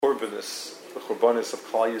Churbanis of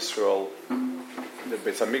Klal Yisrael, the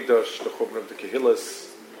Beis Hamikdash, the Churban of the Kehillas,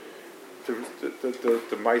 the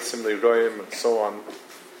Maisim Leiroim, and so on.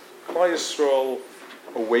 Klal Yisrael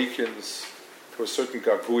awakens to a certain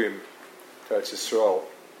Gaguim to Eretz Yisrael,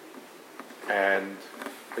 and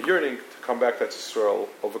a yearning to come back to Eretz Yisrael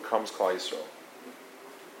overcomes Klal Yisrael.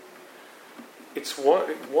 It's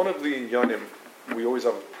one of the inyanim we always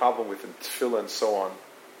have a problem with in tefillah and so on,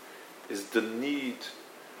 is the need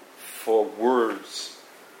for words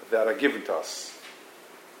that are given to us.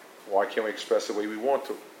 Why can't we express the way we want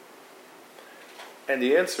to? And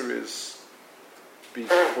the answer is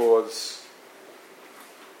because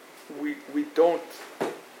we don't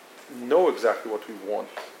know exactly what we want.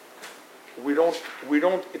 We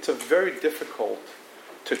don't. It's a very difficult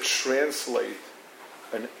to translate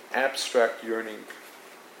an abstract yearning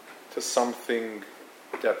to something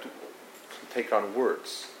that can take on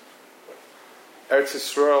words. Eretz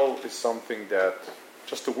Yisrael is something that,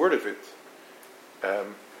 just the word of it,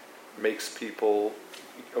 makes people,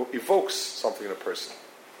 evokes something in a person.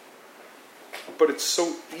 But it's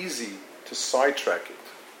so easy to sidetrack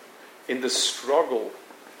it. In the struggle,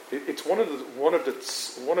 it's one of the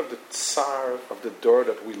tsar of the door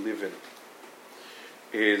that we live in,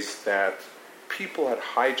 is that people had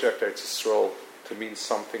hijacked Eretz Yisrael to mean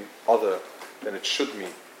something other than it should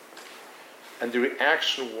mean. And the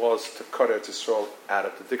reaction was to cut Eretz Yisrael out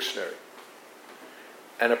of the dictionary.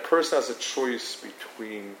 And a person has a choice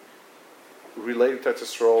between relating to Eretz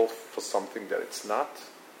Yisrael for something that it's not,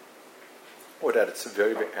 or that it's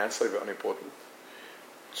very, very ancillary, very unimportant,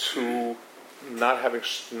 to not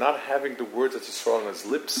having the words Eretz Yisrael on his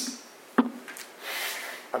lips.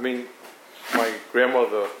 I mean, my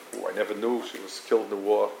grandmother, who I never knew, she was killed in the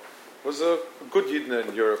war, was a good Yidna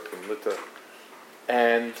in Europe, in Lita.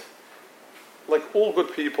 And like all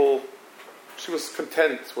good people, she was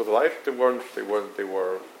content with life. They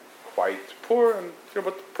were quite poor, and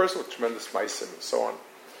but the person with tremendous meisim and so on.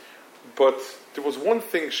 But there was one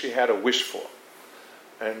thing she had a wish for.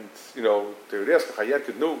 And they would ask,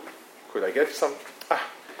 could I get some?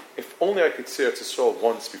 If only I could see Eretz Yisrael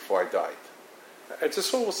once before I died. Eretz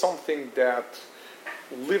Yisrael was something that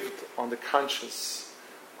lived on the conscience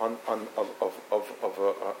of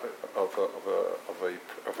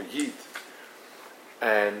a yid,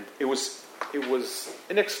 and it was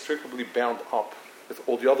inextricably bound up with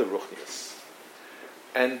all the other ruchnias.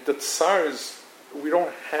 And the tsars, we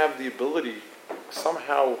don't have the ability.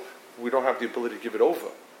 Somehow, we don't have the ability to give it over.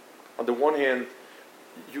 On the one hand,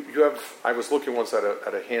 you have. I was looking once at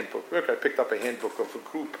a handbook. I picked up a handbook of a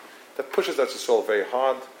group that pushes that Yisrael very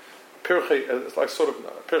hard. It's like sort of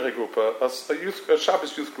a Pirchei group, a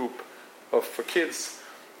Shabbos youth group for kids,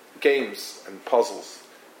 games and puzzles.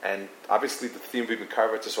 And obviously the theme of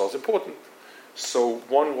Eretz Yisrael is important. So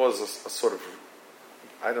one was a sort of,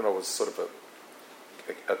 was sort of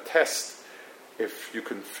a test. If you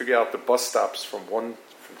can figure out the bus stops from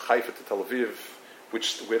Haifa to Tel Aviv,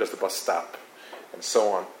 where does the bus stop, and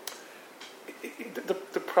so on.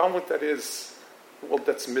 The problem with that is,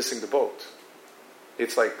 that's missing the boat.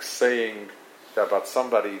 It's like saying about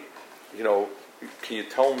somebody, can you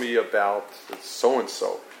tell me about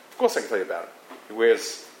so-and-so? Of course I can tell you about it. He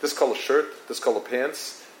wears this color shirt, this color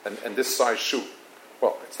pants, and this size shoe.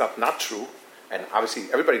 Well, it's not true, and obviously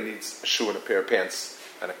everybody needs a shoe and a pair of pants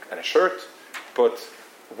and a shirt, but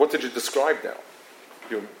what did you describe now?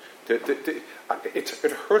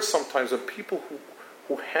 It hurts sometimes when people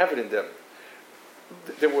who have it in them.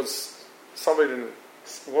 There was somebody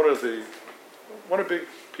one of the big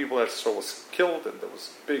people that was killed, and there was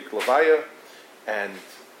a big levaya, and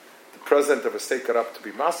the president of a state got up to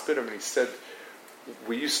be maspid him, and he said,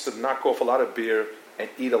 we used to knock off a lot of beer and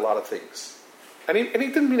eat a lot of things. And he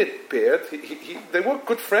didn't mean it bad. They were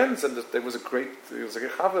good friends, and there was a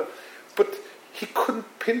chava, but he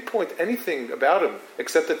couldn't pinpoint anything about him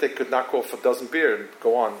except that they could knock off a dozen beer and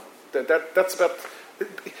go on. That's about,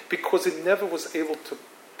 because he never was able to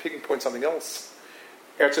pinpoint something else.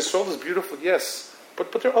 Eretz Yisrael is beautiful, yes,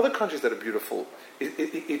 but there are other countries that are beautiful.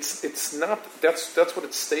 It's not. That's what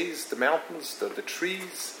it stays. The mountains, the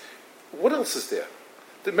trees. What else is there?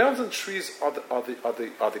 The mountains and trees are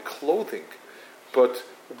the clothing, but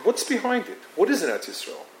what's behind it? What is in Eretz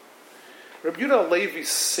Yisrael? Rabbi Yehuda Halevi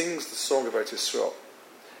sings the song of Eretz Yisrael,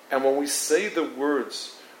 and when we say the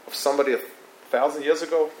words of somebody 1,000 years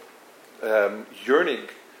ago, yearning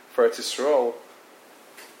for Eretz Yisrael,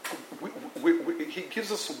 he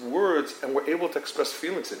gives us words, and we're able to express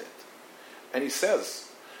feelings in it. And he says,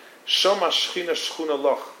 Shama Shechina Shchuna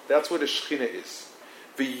Loch. That's where the Shechina is.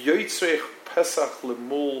 V'yotzreich Pesach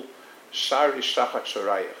lemul Shari Shachat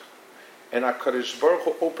Sharayach. and HaKadosh Baruch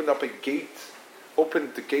Hu opened up a gate,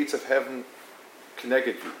 opened the gates of heaven,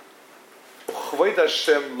 connected you. Chvoid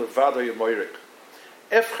Hashem levado yemoirich.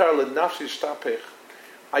 Efchar lenafshi shtapech.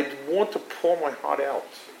 I want to pour my heart out.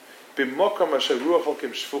 B'mokam asher ruach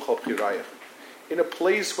Elokim shfuch al b'chirayach. In a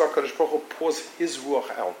place where HaKadosh Baruch Hu pours His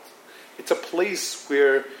ruach out. It's a place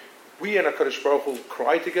where we and HaKadosh Baruch Hu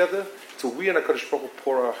cry together, so we and HaKadosh Baruch Hu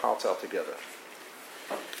pour our hearts out together.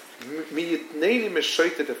 If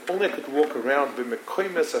only I could walk around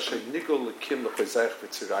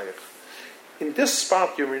in this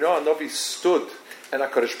spot, Yearning Novi stood, and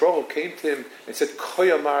HaKadosh Baruch Hu came to him and said,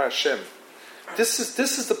 Koyamar Hashem. This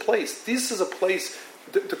is the place. This is a place.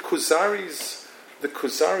 The Kuzari's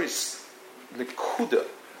Nekuda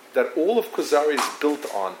that all of Kuzari is built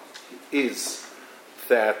on is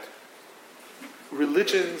that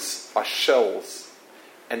religions are shells,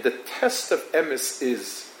 and the test of emes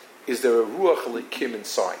is there a ruach elikim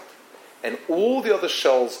inside, and all the other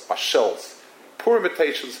shells are shells, poor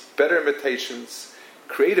imitations, better imitations,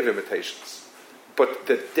 creative imitations, but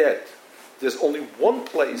they're dead. There's only one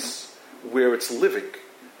place where it's living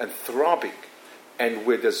and throbbing, and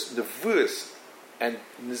where there's nevuos and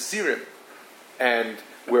nazirim, and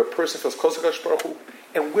where a person feels close to HaKadosh Baruch Hu,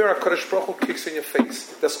 and where HaKadosh Baruch Hu kicks in your face.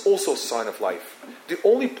 That's also a sign of life. The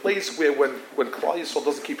only place where when Klal Yisrael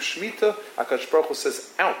doesn't keep Shemitah, HaKadosh Baruch Hu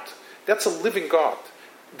says, out. That's a living God.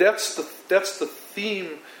 That's the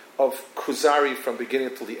theme of Kuzari from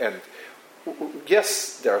beginning till the end.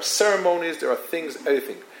 Yes, there are ceremonies, there are things,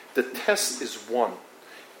 everything. The test is one.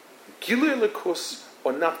 Gilui Elikus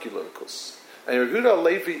or not Gilui Elikus. And Rabbi Yehuda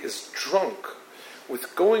Halevi is drunk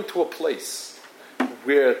with going to a place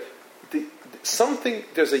where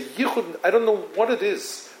there's a yichud, I don't know what it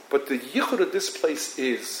is, but the yichud of this place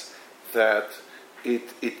is that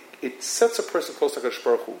it sets a person close to HaKadosh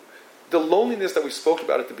Baruch Hu. The loneliness that we spoke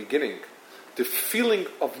about at the beginning, the feeling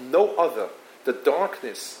of no other, the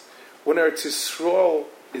darkness, when Eretz Yisrael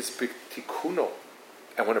is b'tikuno,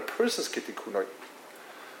 and when a person is kitikuno,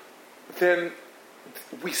 then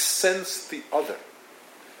we sense the other.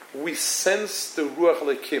 We sense the Ruach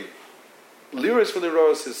Elikim. Liras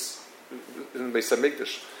v'liros is in Beis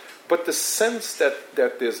HaMikdash, but the sense that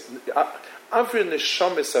there's Avir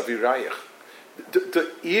Neshamis Avirayach.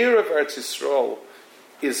 The ear of Eretz Yisrael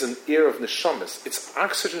is an ear of Neshamis. It's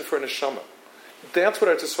oxygen for a Neshama. That's what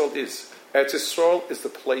Eretz Yisrael is. Eretz Yisrael is the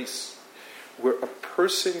place where a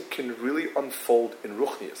person can really unfold in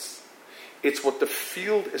Ruchnias. It's what the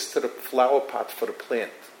field is to the flower pot for the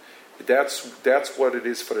plant. That's what it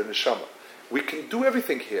is for the Neshama. We can do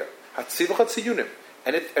everything here. Hatzivach hatziyunim.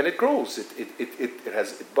 And it grows.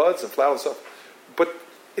 It buds and flowers up. But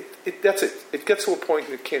that's it. It gets to a point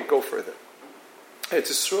and it can't go further. Eretz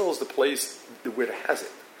Yisrael is the place where it has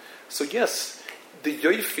it. So yes, the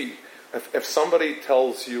yoifi, if somebody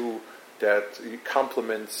tells you that he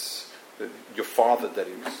compliments your father that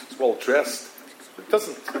he's well dressed, it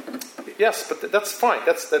doesn't. Yes, but that's fine.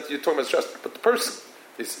 That you're talking about dressed. But the person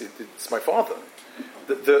it's my father.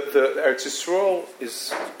 The Eretz Yisrael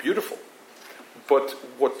is beautiful, but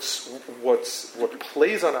what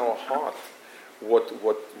plays on our heart,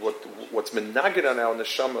 what's menaged on our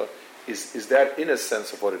neshama is that inner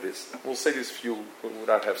sense of what it is. We'll say these few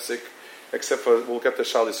without have sick, except for we'll get the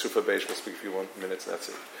Shali Sufa Beish. We'll speak a few minutes and that's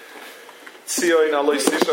it.